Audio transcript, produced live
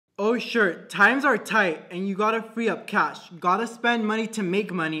Oh sure, times are tight and you gotta free up cash. Gotta spend money to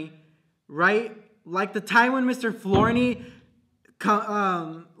make money, right? Like the time when Mr. Florney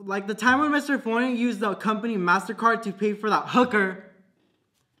used the company MasterCard to pay for that hooker.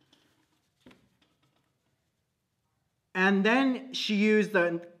 And then she used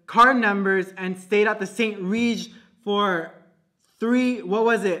the card numbers and stayed at the St. Regis for 3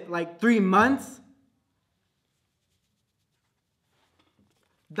 months?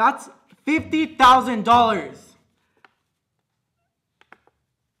 That's $50,000.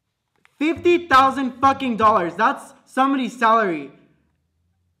 $50,000 fucking dollars. That's somebody's salary.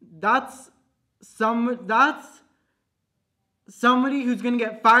 That's somebody who's gonna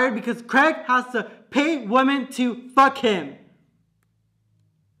get fired because Craig has to pay women to fuck him.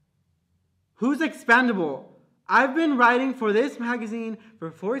 Who's expendable? I've been writing for this magazine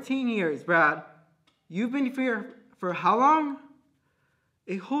for 14 years, Brad. You've been here for how long?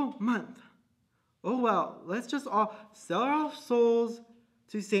 A whole month. Oh well, let's just all sell our souls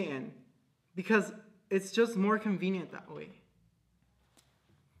to Satan because it's just more convenient that way.